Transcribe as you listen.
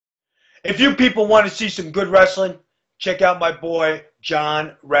If you people want to see some good wrestling, check out my boy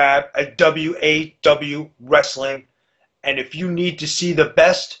John Rab at WAW Wrestling. And if you need to see the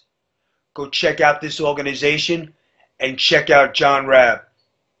best, go check out this organization and check out John Rab.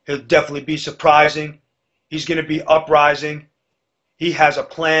 He'll definitely be surprising. He's going to be uprising. He has a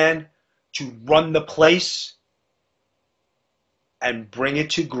plan to run the place and bring it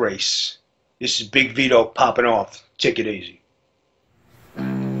to grace. This is Big Vito popping off. Take it easy.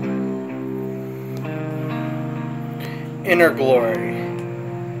 Inner glory.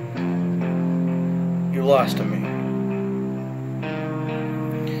 You lost to me.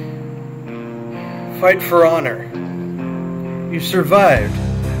 Fight for honor. You survived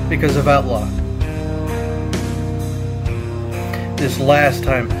because of Outlaw. This last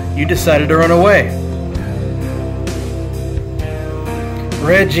time, you decided to run away.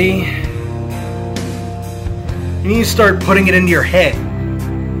 Reggie, you need to start putting it into your head.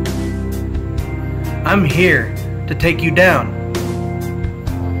 I'm here to take you down.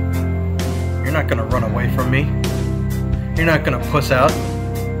 You're not gonna run away from me. You're not gonna puss out.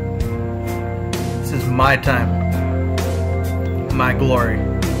 This is my time. My glory.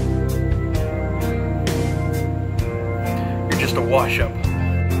 You're just a wash-up.